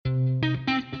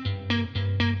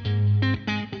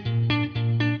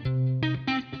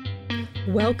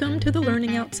Welcome to the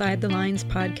Learning Outside the Lines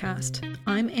podcast.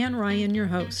 I'm Ann Ryan, your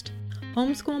host,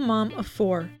 homeschool mom of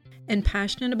 4, and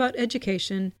passionate about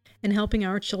education and helping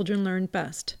our children learn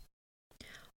best.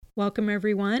 Welcome,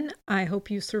 everyone. I hope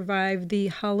you survived the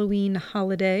Halloween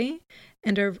holiday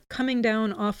and are coming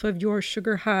down off of your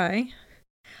sugar high.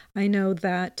 I know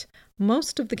that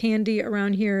most of the candy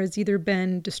around here has either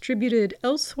been distributed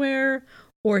elsewhere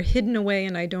or hidden away,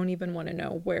 and I don't even want to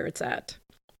know where it's at.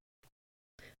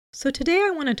 So today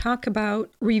I want to talk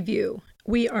about review.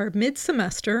 We are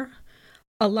mid-semester.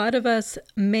 A lot of us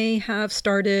may have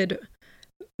started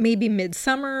maybe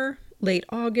midsummer, late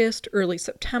August, early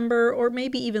September, or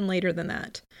maybe even later than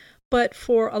that. But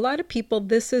for a lot of people,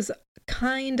 this is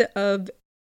kind of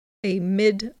a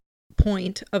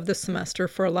midpoint of the semester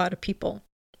for a lot of people.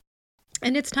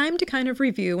 And it's time to kind of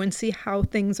review and see how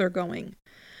things are going.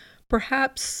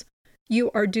 Perhaps you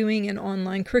are doing an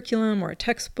online curriculum or a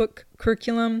textbook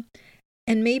curriculum,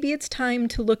 and maybe it's time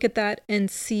to look at that and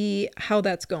see how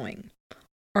that's going.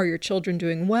 Are your children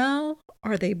doing well?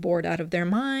 Are they bored out of their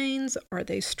minds? Are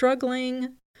they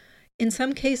struggling? In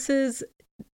some cases,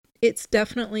 it's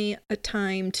definitely a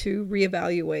time to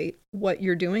reevaluate what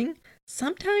you're doing.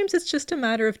 Sometimes it's just a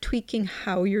matter of tweaking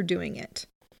how you're doing it.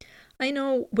 I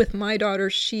know with my daughter,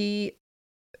 she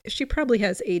probably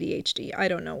has ADHD. I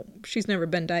don't know. She's never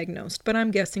been diagnosed, but I'm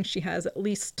guessing she has at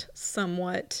least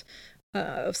somewhat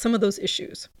some of those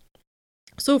issues.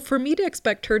 So for me to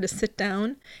expect her to sit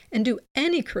down and do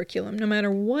any curriculum, no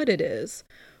matter what it is,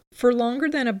 for longer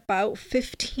than about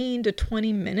 15 to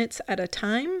 20 minutes at a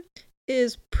time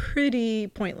is pretty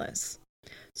pointless.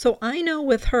 So I know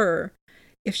with her,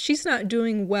 if she's not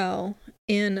doing well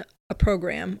in a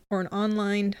program or an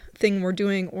online thing we're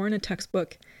doing or in a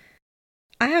textbook,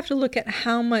 I have to look at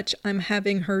how much I'm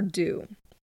having her do.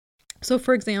 So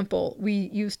for example, we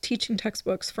use teaching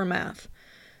textbooks for math.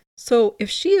 So if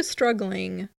she is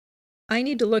struggling, I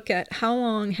need to look at how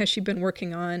long has she been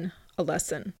working on a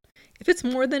lesson. If it's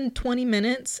more than 20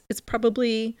 minutes, it's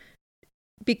probably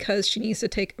because she needs to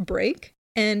take a break.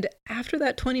 And after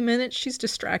that 20 minutes, she's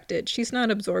distracted. She's not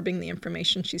absorbing the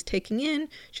information she's taking in.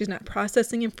 She's not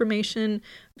processing information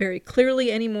very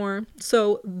clearly anymore.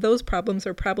 So those problems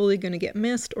are probably going to get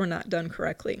missed or not done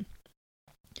correctly.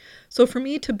 So for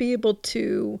me to be able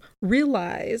to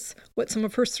realize what some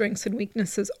of her strengths and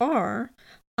weaknesses are,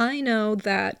 I know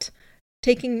that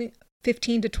taking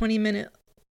 15 to 20 minute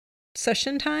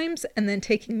session times and then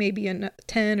taking maybe a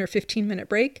 10 or 15 minute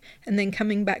break and then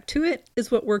coming back to it is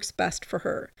what works best for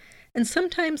her. And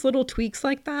sometimes little tweaks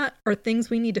like that are things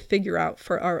we need to figure out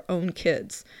for our own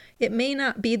kids. It may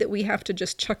not be that we have to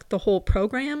just chuck the whole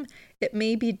program. It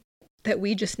may be that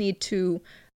we just need to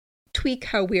tweak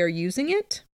how we are using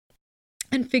it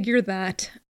and figure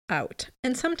that out.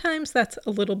 And sometimes that's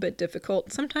a little bit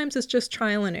difficult. Sometimes it's just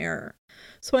trial and error.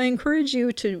 So I encourage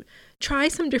you to try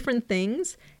some different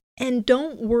things. And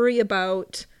don't worry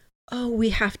about, we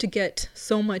have to get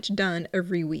so much done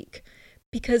every week.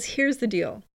 Because here's the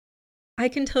deal. I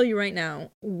can tell you right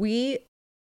now, we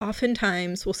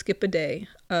oftentimes will skip a day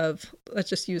of, let's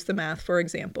just use the math, for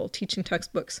example, teaching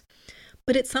textbooks.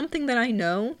 But it's something that I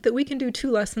know that we can do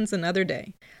 2 lessons another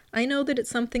day. I know that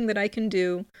it's something that I can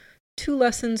do 2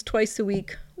 lessons twice a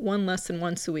week, 1 lesson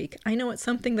once a week. I know it's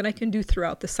something that I can do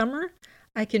throughout the summer.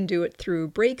 I can do it through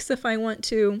breaks if I want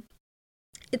to.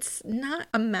 It's not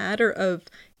a matter of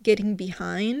getting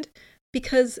behind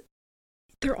because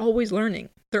they're always learning.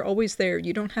 They're always there.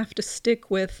 You don't have to stick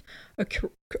with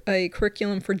a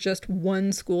curriculum for just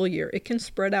 1 school year. It can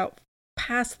spread out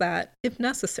past that if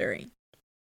necessary.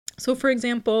 So for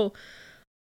example,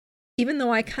 even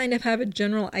though I kind of have a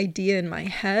general idea in my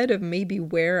head of maybe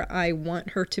where I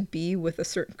want her to be with a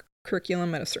certain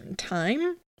curriculum at a certain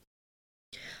time,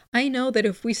 I know that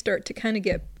if we start to kind of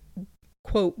get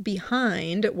quote,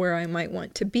 behind where I might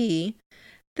want to be,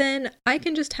 then I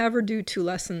can just have her do 2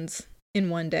 lessons in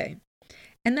 1 day.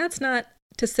 And that's not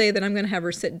to say that I'm going to have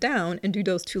her sit down and do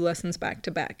those 2 lessons back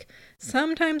to back.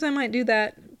 Sometimes I might do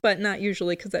that, but not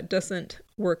usually because that doesn't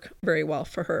work very well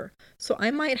for her. So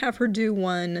I might have her do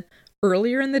one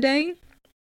earlier in the day,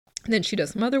 then she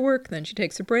does some other work, then she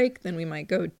takes a break, then we might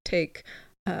go take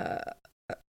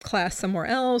class somewhere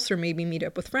else or maybe meet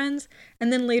up with friends.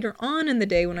 And then later on in the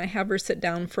day when I have her sit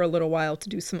down for a little while to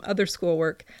do some other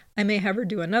schoolwork, I may have her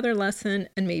do another lesson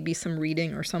and maybe some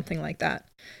reading or something like that.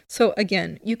 So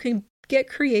again, you can get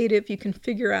creative. You can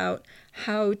figure out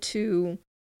how to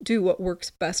do what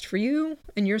works best for you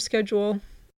and your schedule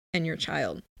and your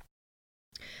child.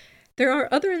 There are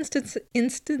other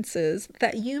instances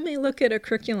that you may look at a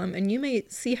curriculum and you may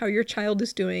see how your child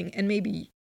is doing and maybe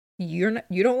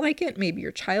you don't like it. Maybe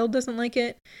your child doesn't like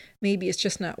it. Maybe it's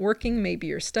just not working. Maybe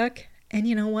you're stuck. And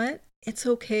you know what? It's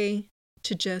okay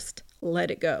to just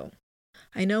let it go.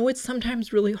 I know it's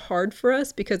sometimes really hard for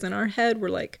us because in our head, we're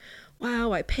like,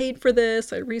 wow, I paid for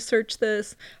this. I researched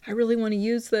this. I really want to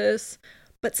use this.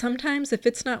 But sometimes if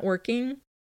it's not working,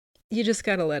 you just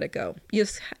got to let it go. You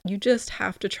just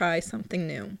have to try something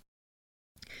new.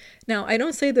 Now, I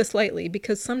don't say this lightly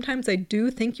because sometimes I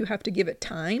do think you have to give it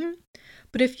time.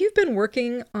 But if you've been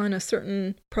working on a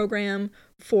certain program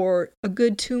for a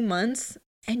good 2 months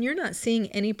and you're not seeing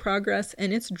any progress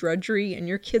and it's drudgery and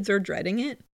your kids are dreading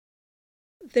it,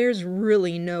 there's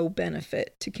really no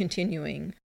benefit to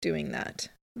continuing doing that.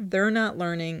 They're not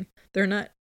learning. They're not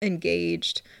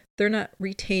engaged. They're not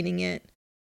retaining it.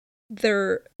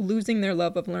 They're losing their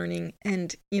love of learning.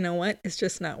 And you know what? It's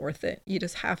just not worth it. You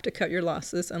just have to cut your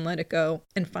losses and let it go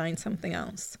and find something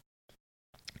else.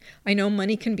 I know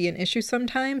money can be an issue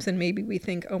sometimes, and maybe we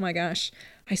think, oh my gosh,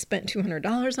 I spent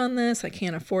 $200 on this. I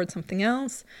can't afford something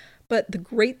else. But the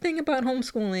great thing about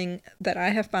homeschooling that I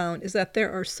have found is that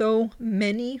there are so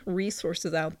many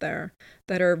resources out there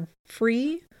that are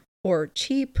free or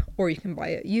cheap, or you can buy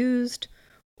it used,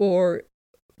 or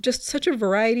just such a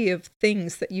variety of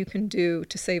things that you can do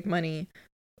to save money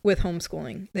with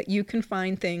homeschooling, that you can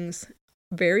find things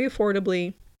very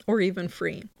affordably or even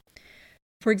free.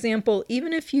 For example,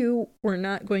 even if you were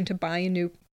not going to buy a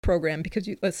new program because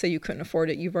let's say you couldn't afford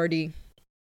it, you've already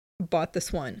bought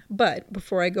this one. But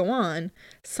before I go on,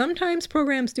 sometimes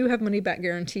programs do have money back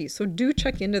guarantees. So do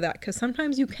check into that because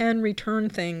sometimes you can return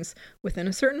things within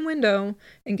a certain window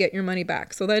and get your money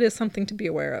back. So that is something to be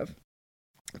aware of.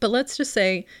 But let's just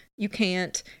say you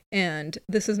can't and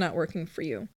this is not working for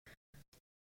you.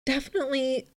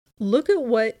 Definitely look at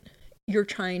what you're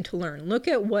trying to learn. Look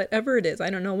at whatever it is. I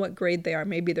don't know what grade they are.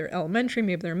 Maybe they're elementary,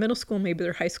 maybe they're middle school, maybe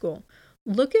they're high school.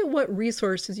 Look at what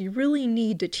resources you really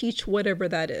need to teach whatever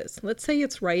that is. Let's say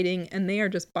it's writing and they are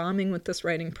just bombing with this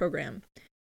writing program.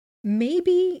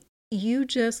 Maybe you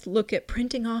just look at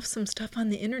printing off some stuff on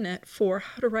the internet for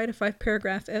how to write a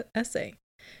 5-paragraph essay.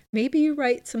 Maybe you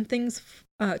write some things,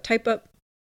 type up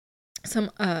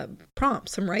some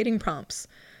prompts, some writing prompts.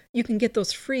 You can get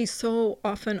those free so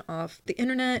often off the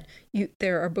internet.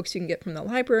 There are books you can get from the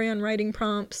library on writing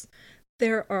prompts.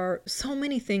 There are so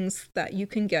many things that you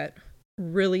can get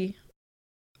really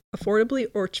affordably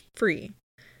or free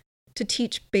to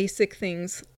teach basic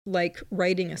things like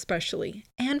writing especially.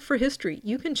 And for history,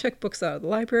 you can check books out of the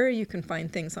library. You can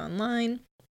find things online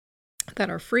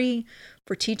that are free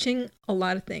for teaching a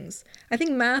lot of things. I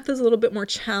think math is a little bit more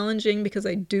challenging because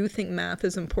I do think math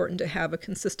is important to have a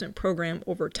consistent program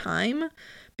over time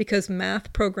because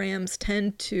math programs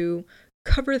tend to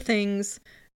cover things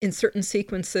in certain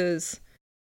sequences.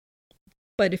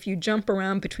 But if you jump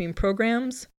around between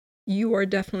programs, you are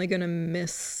definitely going to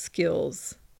miss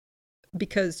skills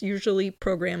because usually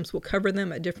programs will cover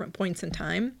them at different points in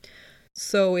time.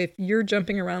 So if you're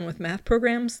jumping around with math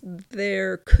programs,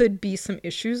 there could be some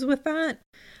issues with that.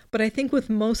 But I think with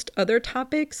most other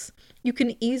topics, you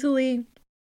can easily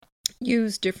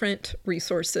use different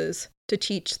resources to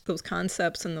teach those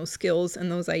concepts and those skills and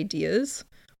those ideas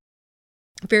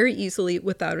very easily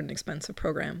without an expensive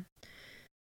program.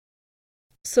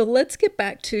 So let's get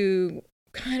back to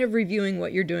kind of reviewing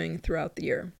what you're doing throughout the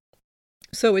year.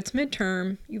 So it's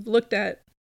midterm. You've looked at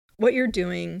what you're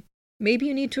doing. Maybe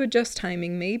you need to adjust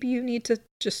timing. Maybe you need to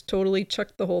just totally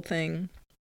chuck the whole thing.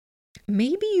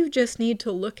 Maybe you just need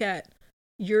to look at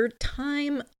your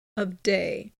time of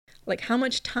day, like how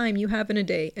much time you have in a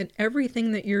day and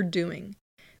everything that you're doing.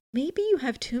 Maybe you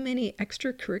have too many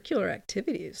extracurricular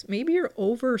activities. Maybe you're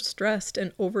overstressed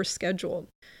and overscheduled.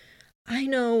 I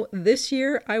know this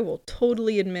year I will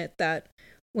totally admit that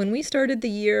when we started the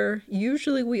year,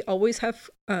 usually we always have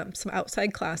some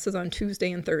outside classes on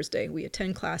Tuesday and Thursday. We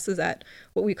attend classes at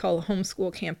what we call a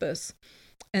homeschool campus.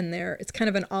 And it's kind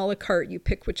of an a la carte. You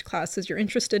pick which classes you're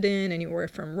interested in, anywhere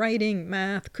from writing,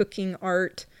 math, cooking,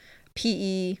 art,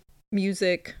 PE,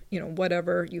 music,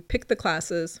 whatever. You pick the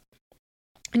classes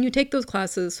and you take those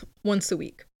classes once a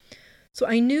week. So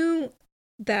I knew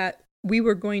that we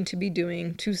were going to be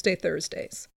doing Tuesday,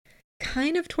 Thursdays.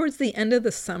 Kind of towards the end of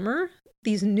the summer,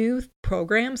 these new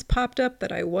programs popped up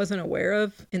that I wasn't aware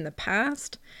of in the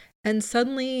past, and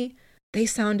suddenly they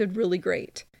sounded really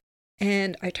great.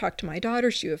 And I talked to my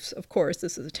daughter. She was, of course,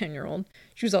 this is a 10-year-old.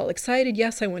 She was all excited.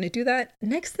 Yes, I want to do that.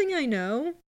 Next thing I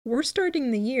know, we're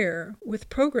starting the year with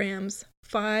programs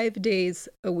 5 days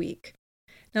a week.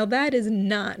 Now, that is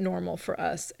not normal for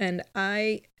us. And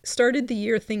I started the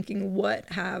year thinking, what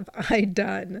have I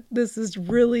done? This is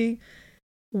really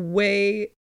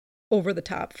way over the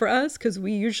top for us because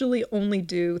we usually only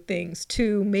do things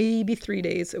 2, maybe 3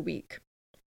 days a week.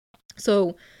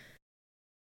 So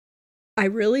I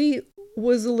really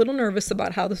was a little nervous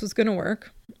about how this was going to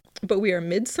work, but we are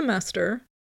mid-semester.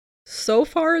 So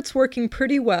far, it's working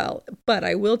pretty well, but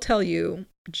I will tell you,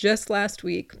 just last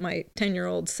week, my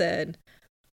 10-year-old said,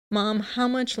 "Mom, how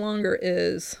much longer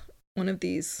is one of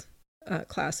these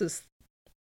classes?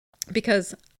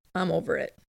 Because I'm over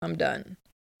it. I'm done."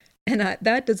 And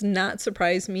that does not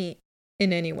surprise me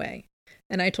in any way.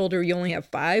 And I told her, "You only have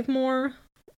 5 more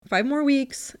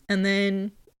weeks, and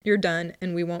then you're done,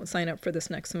 and we won't sign up for this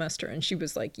next semester." And she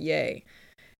was like, "Yay."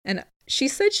 And she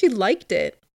said she liked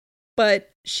it,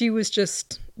 but she was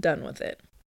just done with it.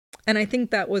 And I think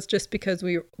that was just because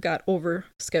we got over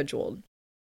scheduled.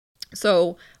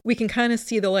 So we can kind of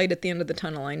see the light at the end of the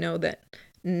tunnel. I know that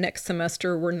next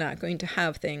semester we're not going to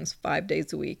have things 5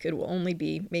 days a week. It will only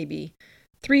be maybe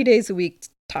 3 days a week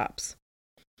tops.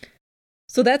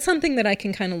 So that's something that I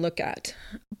can kind of look at.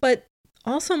 But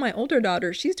also my older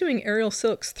daughter, she's doing aerial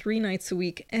silks 3 nights a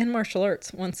week and martial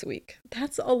arts once a week.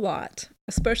 That's a lot,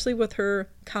 especially with her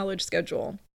college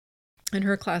schedule and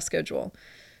her class schedule.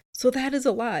 So that is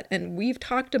a lot. And we've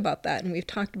talked about that, and we've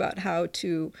talked about how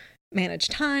to manage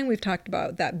time. We've talked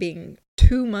about that being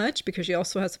too much because she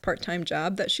also has a part-time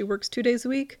job that she works 2 days a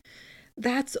week.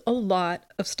 That's a lot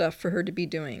of stuff for her to be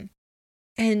doing.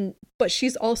 But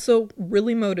she's also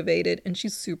really motivated, and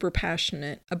she's super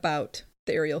passionate about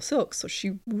the aerial silk. So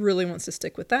she really wants to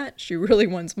stick with that. She really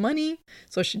wants money,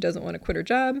 so she doesn't want to quit her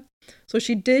job. So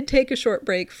she did take a short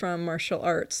break from martial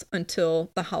arts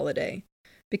until the holiday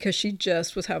because she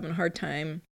just was having a hard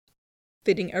time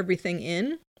fitting everything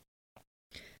in.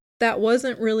 That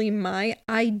wasn't really my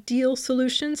ideal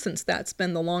solution since that's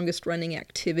been the longest running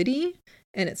activity,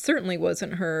 and it certainly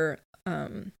wasn't her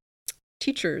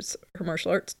her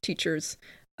martial arts teacher's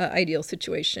ideal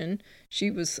situation. She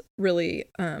was really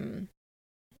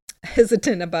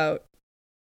hesitant about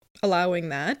allowing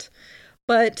that.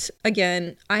 But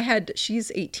again,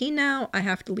 she's 18 now. I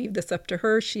have to leave this up to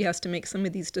her. She has to make some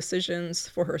of these decisions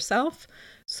for herself.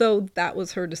 So that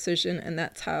was her decision, and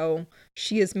that's how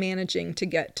she is managing to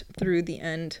get through the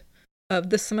end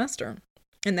of the semester.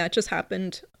 And that just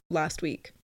happened last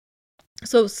week.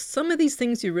 So some of these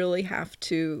things you really have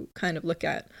to kind of look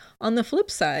at. On the flip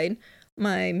side,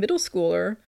 my middle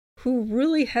schooler, who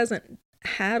really hasn't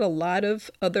had a lot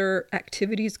of other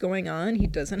activities going on, he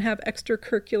doesn't have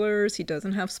extracurriculars, he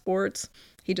doesn't have sports,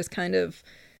 he just kind of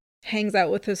hangs out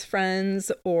with his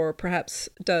friends or perhaps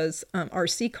does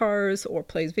RC cars or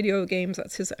plays video games.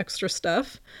 That's his extra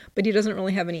stuff, but he doesn't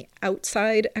really have any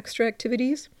outside extra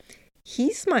activities.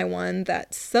 He's my one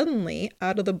that suddenly,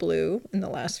 out of the blue, in the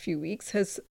last few weeks,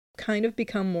 has kind of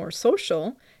become more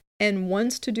social and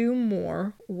wants to do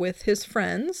more with his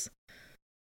friends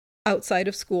outside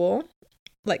of school,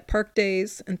 like park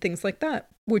days and things like that,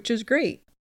 which is great.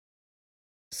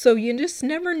 So you just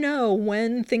never know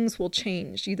when things will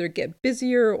change, either get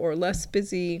busier or less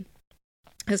busy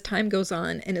as time goes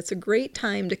on. And it's a great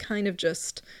time to kind of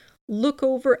just look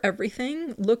over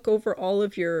everything, look over all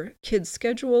of your kids'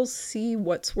 schedules, see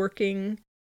what's working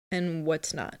and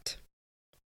what's not.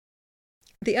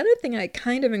 The other thing I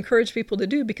kind of encourage people to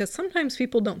do, because sometimes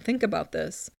people don't think about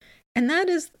this, and that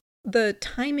is the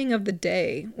timing of the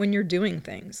day when you're doing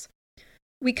things.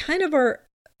 We kind of are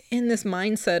in this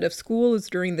mindset of school is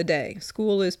during the day.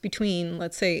 School is between,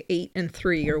 let's say, 8 and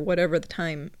 3 or whatever the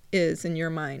time is in your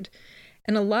mind.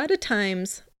 And a lot of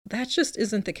times that just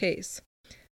isn't the case.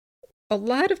 A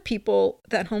lot of people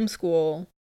that homeschool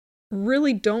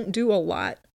really don't do a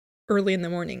lot early in the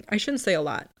morning. I shouldn't say a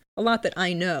lot. A lot that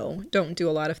I know don't do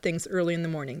a lot of things early in the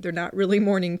morning. They're not really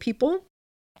morning people.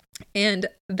 And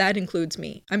that includes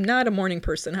me. I'm not a morning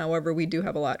person. However, we do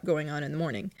have a lot going on in the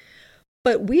morning.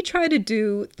 But we try to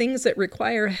do things that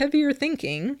require heavier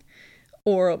thinking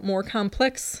or more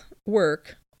complex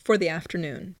work for the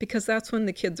afternoon, because that's when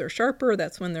the kids are sharper.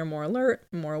 That's when they're more alert,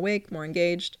 more awake, more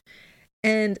engaged.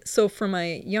 And so for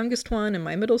my youngest one and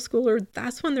my middle schooler,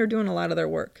 that's when they're doing a lot of their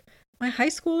work. My high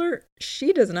schooler,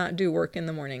 she does not do work in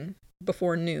the morning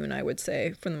before noon, I would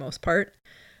say, for the most part.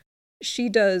 She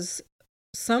does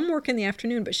some work in the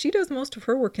afternoon, but she does most of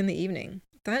her work in the evening.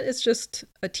 That is just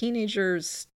a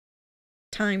teenager's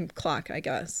time clock, I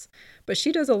guess. But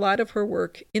she does a lot of her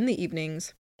work in the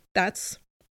evenings. That's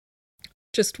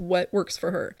just what works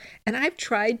for her. And I've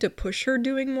tried to push her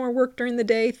doing more work during the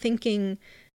day, thinking,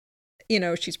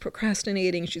 she's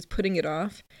procrastinating, she's putting it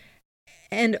off.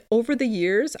 And over the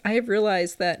years, I have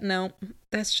realized that no,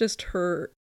 that's just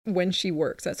her when she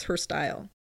works. That's her style.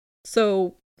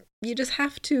 So you just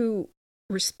have to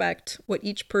respect what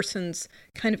each person's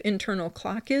kind of internal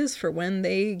clock is for when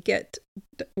they get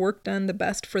work done the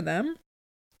best for them.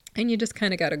 And you just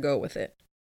kind of got to go with it.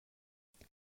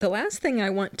 The last thing I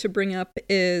want to bring up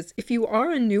is if you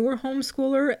are a newer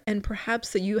homeschooler and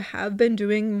perhaps that you have been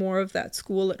doing more of that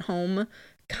school at home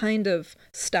kind of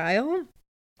style,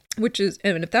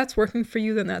 and if that's working for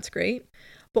you, then that's great.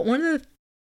 But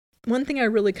one thing I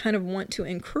really kind of want to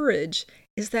encourage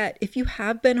is that if you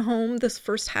have been home this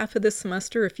first half of this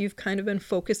semester, if you've kind of been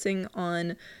focusing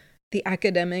on the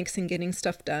academics and getting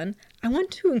stuff done, I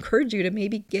want to encourage you to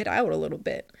maybe get out a little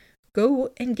bit. Go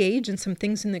engage in some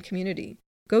things in the community.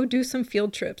 Go do some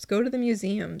field trips. Go to the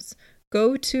museums.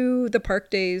 Go to the park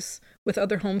days with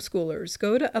other homeschoolers.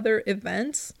 Go to other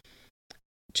events.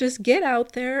 Just get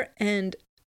out there and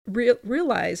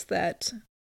realize that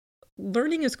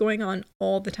learning is going on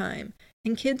all the time.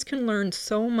 And kids can learn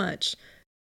so much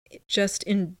just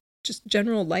in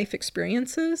general life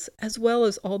experiences, as well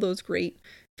as all those great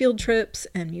field trips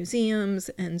and museums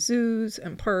and zoos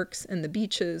and parks and the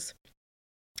beaches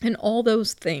and all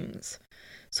those things.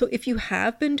 So if you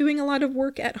have been doing a lot of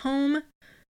work at home,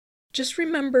 just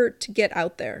remember to get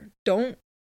out there. Don't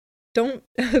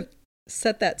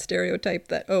set that stereotype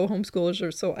that, oh, homeschoolers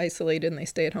are so isolated and they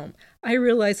stay at home. I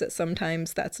realize that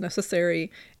sometimes that's necessary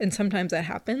and sometimes that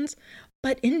happens,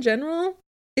 but in general,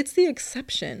 it's the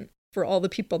exception for all the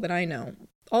people that I know.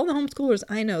 All the homeschoolers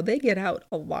I know, they get out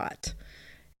a lot.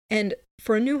 And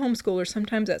for a new homeschooler,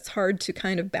 sometimes that's hard to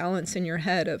kind of balance in your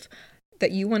head of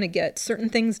that you want to get certain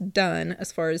things done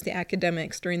as far as the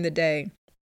academics during the day.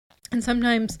 And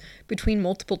sometimes between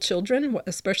multiple children,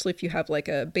 especially if you have like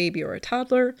a baby or a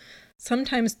toddler,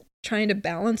 sometimes trying to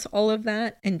balance all of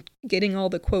that and getting all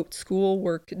the quote school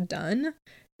work done.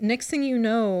 Next thing you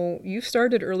know, you've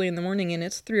started early in the morning and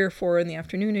it's 3 or 4 in the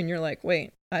afternoon and you're like,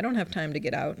 wait, I don't have time to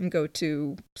get out and go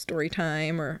to story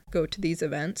time or go to these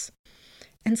events.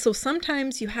 And so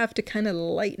sometimes you have to kind of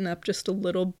lighten up just a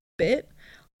little bit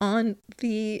on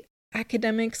the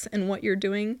academics and what you're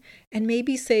doing, and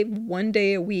maybe save 1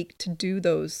 day a week to do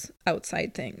those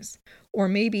outside things. Or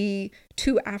maybe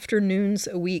 2 afternoons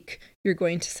a week, you're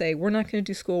going to say, we're not going to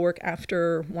do schoolwork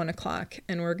after 1 o'clock,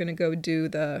 and we're going to go do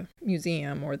the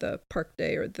museum or the park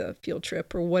day or the field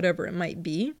trip or whatever it might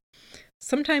be.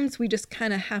 Sometimes we just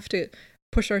kind of have to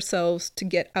push ourselves to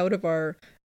get out of our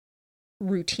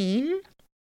routine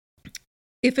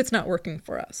if it's not working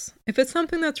for us. If it's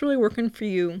something that's really working for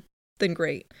you, then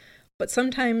great. But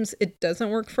sometimes it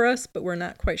doesn't work for us, but we're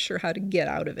not quite sure how to get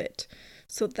out of it.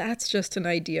 So that's just an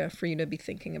idea for you to be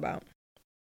thinking about.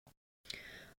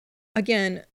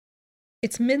 Again,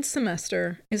 it's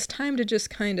mid-semester. It's time to just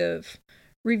kind of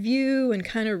review and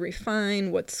kind of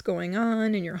refine what's going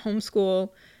on in your homeschool,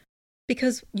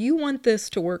 because you want this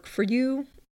to work for you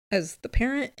as the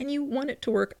parent, and you want it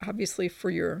to work, obviously, for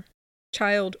your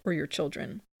child or your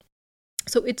children.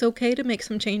 So it's okay to make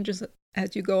some changes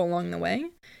as you go along the way.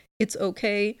 It's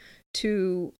okay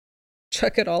to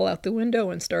chuck it all out the window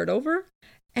and start over.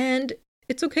 And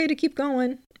it's okay to keep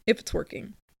going if it's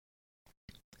working.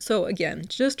 So again,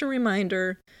 just a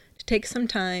reminder to take some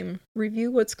time,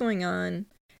 review what's going on,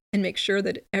 and make sure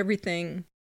that everything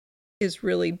is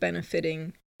really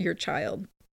benefiting your child.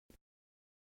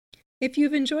 If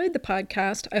you've enjoyed the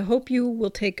podcast, I hope you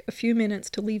will take a few minutes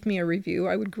to leave me a review.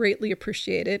 I would greatly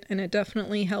appreciate it, and it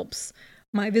definitely helps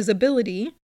my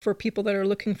visibility for people that are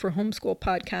looking for homeschool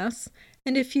podcasts.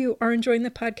 And if you are enjoying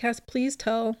the podcast, please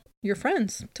tell your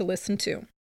friends to listen to.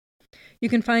 You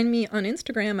can find me on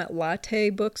Instagram at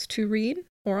Latte Books to Read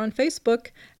or on Facebook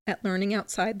at Learning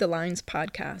Outside the Lines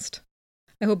Podcast.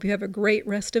 I hope you have a great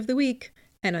rest of the week,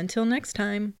 and until next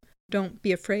time, don't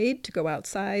be afraid to go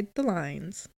outside the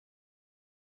lines.